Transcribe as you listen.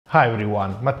Hi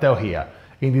everyone, Matteo here.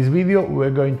 In this video we're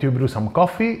going to brew some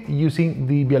coffee using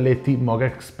the Bialetti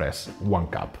Moka Express 1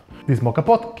 cup. This Moka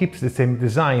Pot keeps the same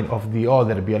design of the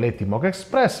other Bialetti Moka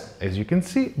Express, as you can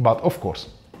see, but of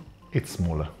course it's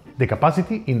smaller. The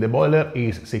capacity in the boiler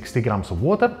is 60 grams of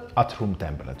water at room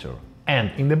temperature. And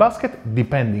in the basket,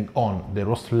 depending on the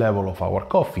roast level of our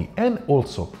coffee and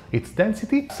also its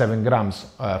density, 7 grams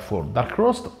for dark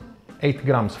roast, 8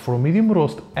 grams for medium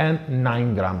roast and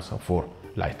 9 grams for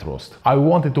light roast. I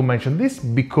wanted to mention this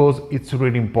because it's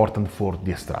really important for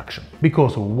the extraction.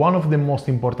 Because one of the most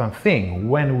important things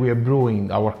when we are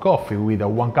brewing our coffee with a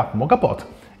 1 cup Moka Pot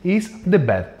is the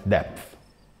bed depth.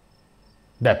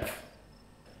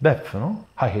 Depth, no?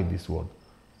 I hate this word.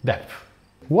 Depth.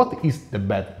 What is the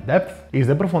bed depth? Is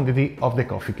the profundity of the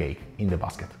coffee cake in the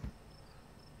basket.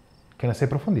 Can I say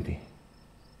profundity?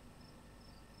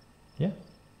 Yeah?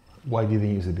 Why didn't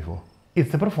I use it before? It's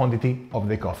the profundity of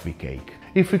the coffee cake.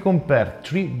 If we compare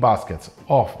 3 baskets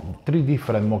of 3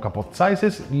 different Moka Pot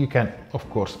sizes, you can of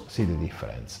course see the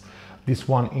difference. This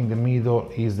one in the middle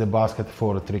is the basket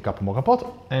for a 3 cup Moka Pot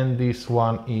and this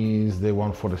one is the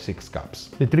one for the 6 cups.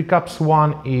 The 3 cups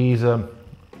one is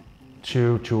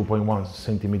 2.1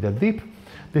 centimeter deep,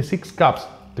 the 6 cups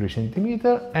 3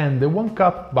 centimeter and the 1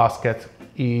 cup basket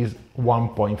is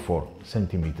 1.4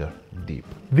 centimeter deep.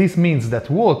 This means that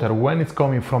water, when it's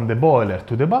coming from the boiler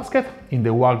to the basket in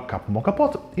the 1 cup Moka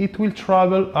Pot, it will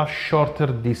travel a shorter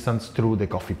distance through the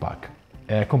coffee pack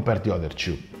compared to the other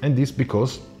 2, and this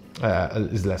because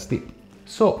it's less deep.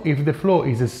 So if the flow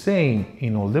is the same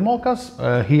in all the mochas,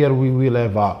 here we will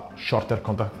have a shorter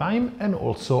contact time and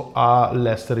also a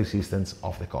less resistance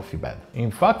of the coffee bed. In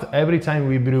fact, every time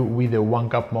we brew with a 1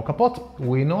 cup Moka Pot,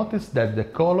 we notice that the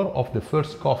color of the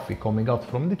first coffee coming out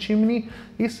from the chimney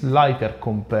is lighter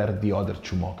compared to the other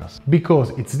 2 mochas.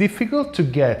 Because it's difficult to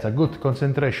get a good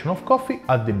concentration of coffee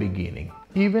at the beginning,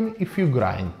 even if you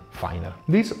grind finer.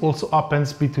 This also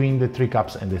happens between the 3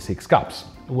 cups and the 6 cups,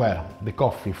 where the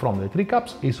coffee from the 3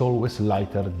 cups is always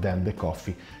lighter than the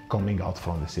coffee coming out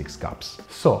from the 6 cups.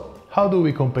 So, how do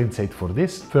we compensate for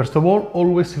this? First of all,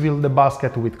 always fill the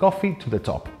basket with coffee to the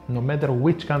top, no matter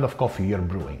which kind of coffee you're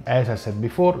brewing. As I said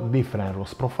before, different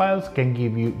roast profiles can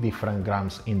give you different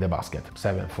grams in the basket.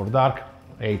 7 for dark,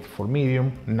 8 for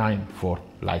medium, 9 for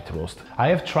light roast. I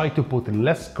have tried to put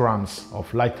less grams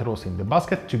of light roast in the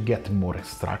basket to get more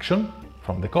extraction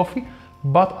from the coffee,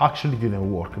 but actually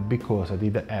didn't work because I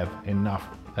didn't have enough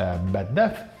bed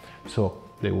depth, so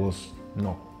there was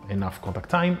not enough contact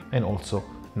time and also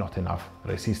not enough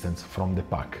resistance from the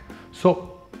pack.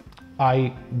 So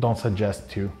I don't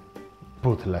suggest to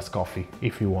put less coffee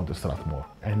if you want to extract more.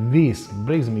 And this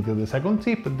brings me to the second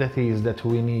tip, that is that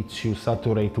we need to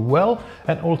saturate well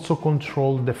and also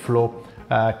control the flow,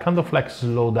 kind of like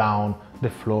slow down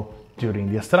the flow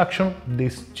during the extraction,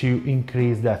 this to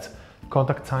increase that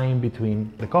contact time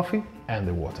between the coffee and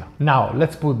the water. Now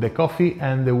let's put the coffee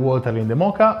and the water in the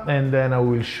mocha and then I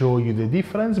will show you the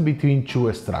difference between 2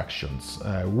 extractions.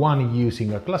 One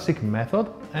using a classic method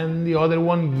and the other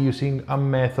one using a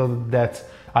method that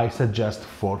I suggest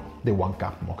for the 1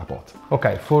 cup Moka Pot.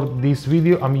 Okay, for this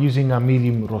video I'm using a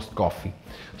medium roast coffee.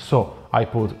 So I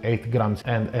put 8 grams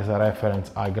and as a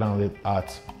reference I ground it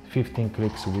at 15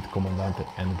 clicks with Comandante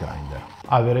and grinder.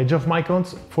 Average of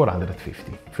microns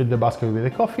 450. Fill the basket with the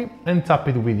coffee and tap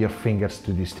it with your fingers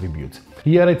to distribute.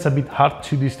 Here it's a bit hard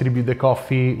to distribute the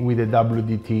coffee with a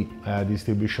WDT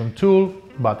distribution tool,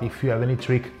 but if you have any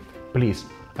trick, please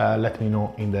let me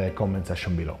know in the comment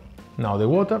section below. Now the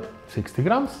water, 60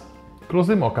 grams. Close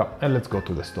the mocha and let's go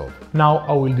to the stove. Now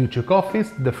I will do 2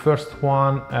 coffees. The first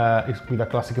one is with a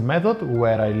classic method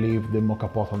where I leave the Moka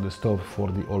Pot on the stove for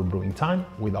the whole brewing time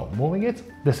without moving it.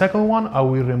 The second one I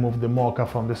will remove the mocha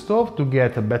from the stove to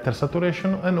get a better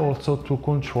saturation and also to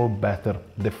control better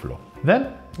the flow.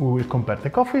 Then we will compare the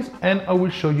coffees and I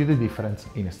will show you the difference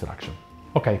in extraction.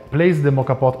 Okay, place the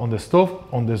Moka Pot on the stove,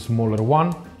 on the smaller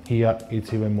one. Here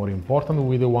it's even more important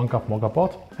with the 1 cup Moka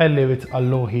Pot. I leave it at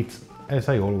low heat as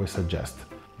I always suggest.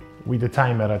 With the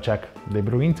timer I check the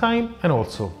brewing time and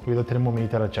also with a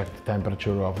thermometer I check the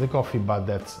temperature of the coffee, but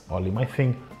that's only my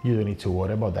thing, you don't need to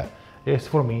worry about that. It's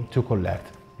for me to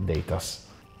collect data.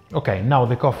 Okay, now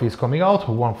the coffee is coming out,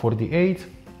 148,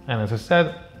 and as I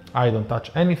said, I don't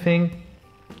touch anything,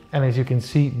 and as you can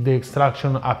see the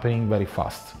extraction happening very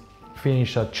fast.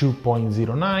 Finish at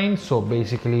 2.09, so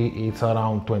basically it's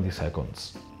around 20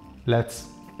 seconds. Let's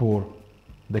pour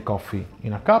the coffee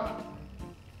in a cup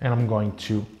and I'm going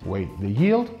to weigh the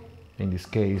yield, in this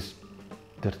case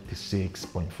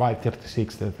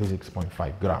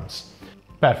 36.5 grams.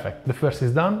 Perfect, the first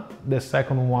is done, the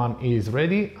second one is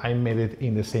ready. I made it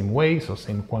in the same way, so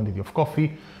same quantity of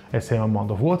coffee, and same amount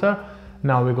of water.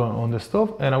 Now we're going on the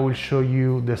stove and I will show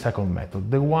you the second method,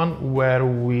 the one where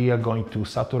we are going to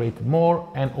saturate more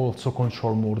and also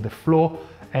control more the flow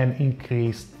and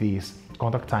increase this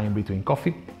contact time between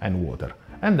coffee and water.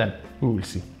 And then we will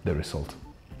see the result.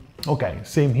 Okay,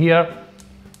 same here,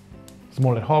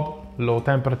 smaller hob, low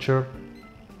temperature.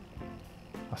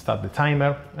 I start the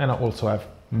timer and I also have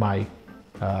my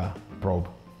probe.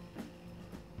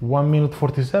 1 minute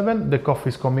 47, the coffee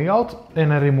is coming out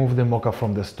and I remove the mocha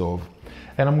from the stove.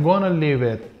 And I'm gonna leave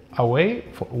it away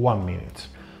for 1 minute.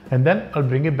 And then I'll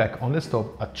bring it back on the stove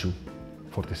at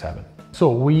 2:47. So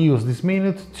we use this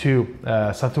minute to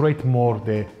saturate more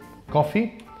the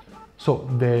coffee. So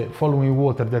the following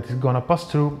water that is gonna pass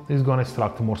through is gonna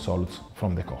extract more solids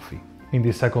from the coffee. In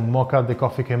the second mocha, the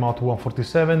coffee came out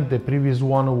 147, the previous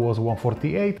one was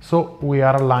 148, so we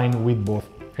are aligned with both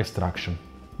extraction.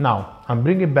 Now, I'm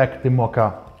bringing back the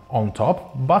mocha on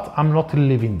top, but I'm not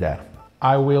leaving there.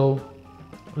 I will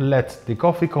let the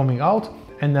coffee coming out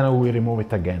and then I will remove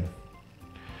it again.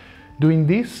 Doing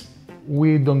this,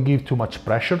 we don't give too much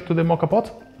pressure to the moka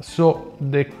pot, so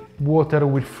the water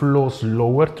will flow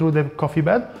slower through the coffee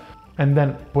bed, and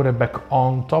then put it back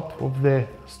on top of the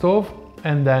stove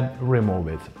and then remove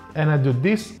it. And I do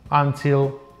this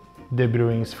until the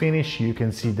brewing is finished. You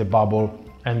can see the bubble,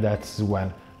 and that's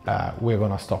when we're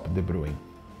gonna stop the brewing.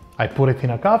 I put it in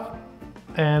a cup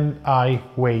and I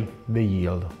weigh the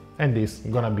yield, and this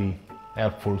is gonna be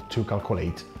helpful to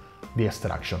calculate the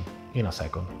extraction in a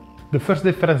second. The first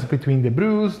difference between the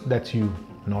brews that you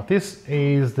notice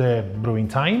is the brewing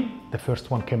time. The first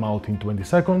one came out in 20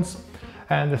 seconds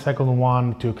and the second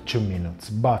one took 2 minutes.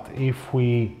 But if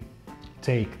we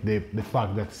take the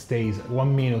fact that it stays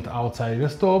 1 minute outside the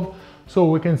stove, so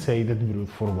we can say that brewed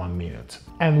for 1 minute.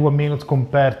 And 1 minute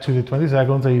compared to the 20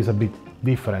 seconds is a big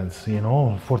difference, you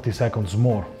know, 40 seconds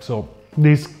more. So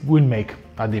this will make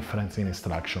a difference in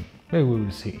extraction. We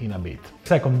will see in a bit.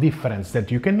 Second difference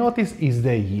that you can notice is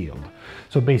the yield.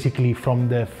 So basically from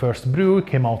the first brew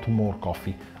came out more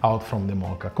coffee out from the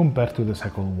mocha compared to the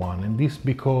second one. And this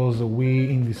because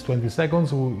in these 20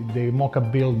 seconds, the mocha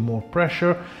build more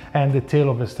pressure and the tail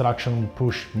of extraction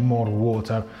push more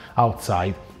water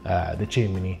outside the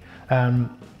chimney.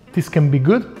 This can be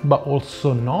good, but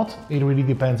also not. It really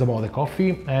depends about the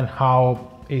coffee and how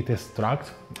it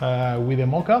extracts with the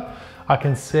mocha. I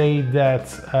can say that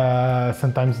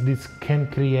sometimes this can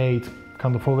create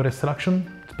kind of over extraction,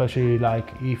 especially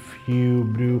like if you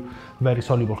brew very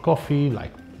soluble coffee,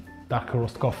 like dark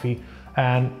roast coffee.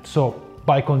 And so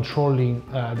by controlling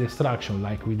the extraction,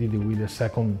 like we did with the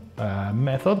second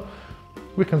method,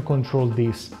 we can control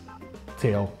this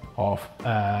tail of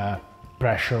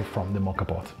pressure from the moka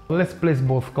pot. Let's place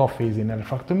both coffees in a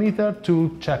refractometer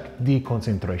to check the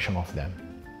concentration of them.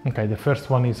 Okay, the first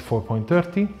one is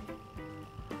 4.30.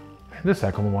 The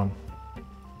second one,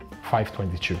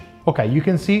 522. Okay, you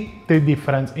can see the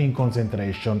difference in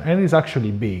concentration, and it's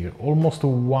actually big, almost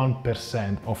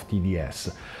 1% of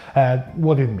TDS.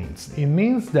 What it means? It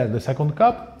means that the second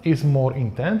cup is more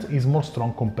intense, is more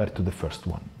strong compared to the first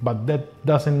one. But that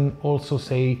doesn't also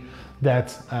say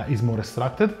that it's more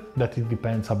extracted, that it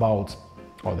depends about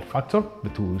other factor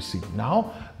that we will see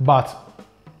now. But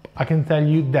I can tell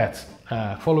you that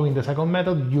following the second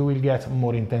method, you will get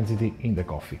more intensity in the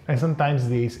coffee. And sometimes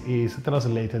this is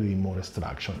translated in more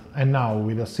extraction. And now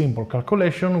with a simple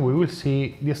calculation, we will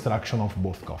see the extraction of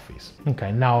both coffees.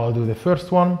 Okay, now I'll do the first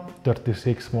one,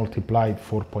 36 multiplied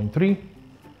 4.3,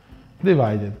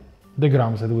 divided the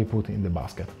grams that we put in the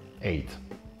basket, 8.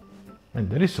 And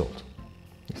the result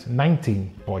is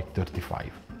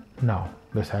 19.35. Now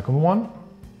the second one,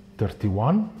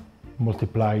 31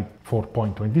 multiplied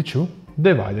 4.22,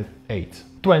 divided 8,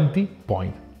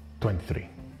 20.23.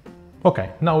 Okay,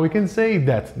 now we can say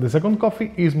that the second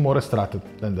coffee is more extracted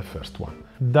than the first one.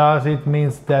 Does it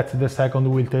mean that the second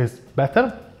will taste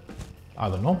better? I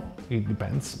don't know, it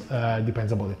depends. It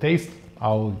depends about the taste,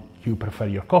 how you prefer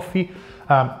your coffee.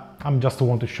 I'm just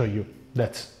want to show you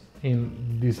that in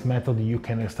this method you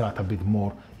can extract a bit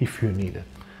more if you need it.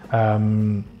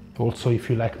 Also, if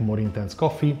you like more intense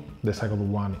coffee, the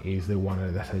second one is the one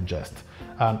that I suggest.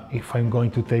 If I'm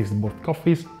going to taste both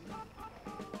coffees,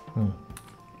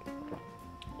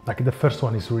 like the first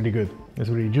one is really good. It's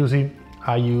really juicy.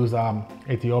 I use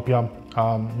Ethiopia,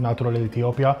 natural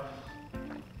Ethiopia,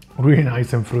 really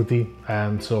nice and fruity,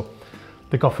 and so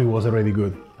the coffee was already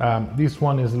good. This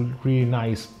one is really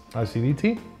nice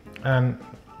acidity and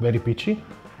very peachy.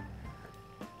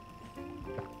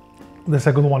 The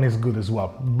second one is good as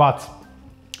well, but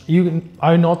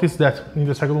I noticed that in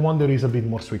the second one there is a bit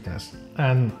more sweetness,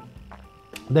 and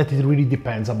that it really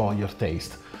depends about your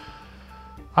taste.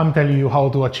 I'm telling you how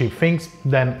to achieve things,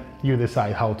 then you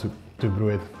decide how to brew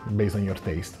it based on your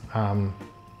taste.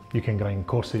 You can grind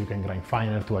coarser, you can grind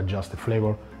finer to adjust the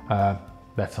flavor.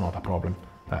 That's not a problem.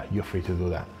 You're free to do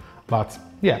that. But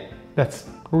yeah, that's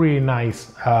a really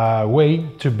nice way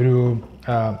to brew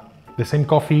the same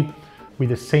coffee with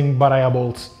the same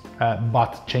variables,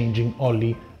 but changing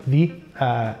only the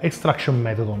extraction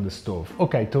method on the stove.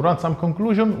 Okay, to run some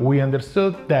conclusion, we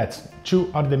understood that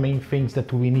two are the main things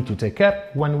that we need to take care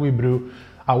when we brew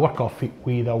our coffee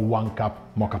with a 1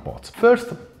 cup Moka Pot.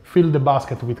 First, fill the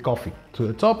basket with coffee to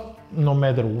the top, no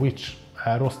matter which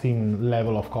roasting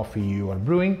level of coffee you are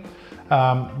brewing.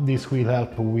 This will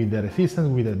help with the resistance,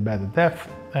 with a better depth,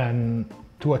 and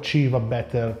to achieve a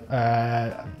better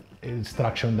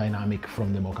extraction dynamic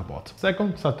from the Moka Pot.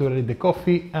 Second, saturate the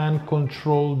coffee and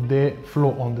control the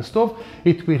flow on the stove.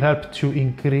 It will help to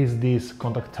increase this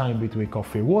contact time between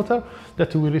coffee and water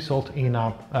that will result in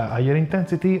a higher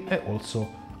intensity and also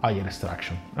higher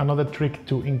extraction. Another trick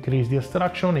to increase the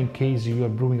extraction in case you are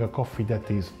brewing a coffee that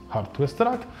is hard to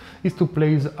extract is to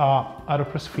place a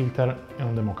AeroPress filter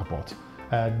on the Moka Pot.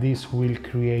 This will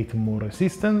create more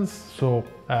resistance, so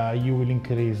you will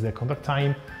increase the contact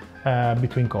time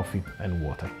between coffee and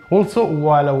water. Also,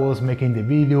 while I was making the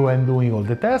video and doing all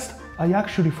the tests, I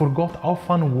actually forgot how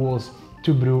fun it was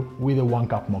to brew with a 1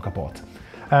 cup Moka Pot.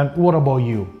 And what about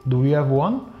you? Do you have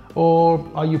one? Or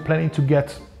are you planning to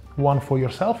get one for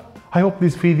yourself? I hope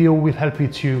this video will help you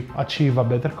to achieve a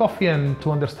better coffee and to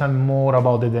understand more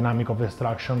about the dynamic of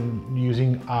extraction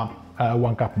using a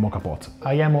 1 cup Moka Pot.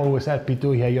 I am always happy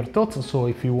to hear your thoughts, so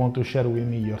if you want to share with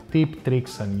me your tips,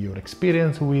 tricks and your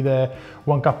experience with a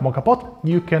 1 cup Moka Pot,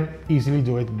 you can easily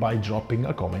do it by dropping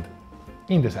a comment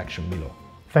in the section below.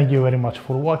 Thank you very much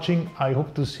for watching. I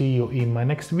hope to see you in my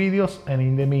next videos, and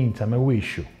in the meantime I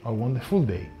wish you a wonderful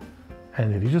day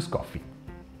and delicious coffee.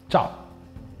 Ciao!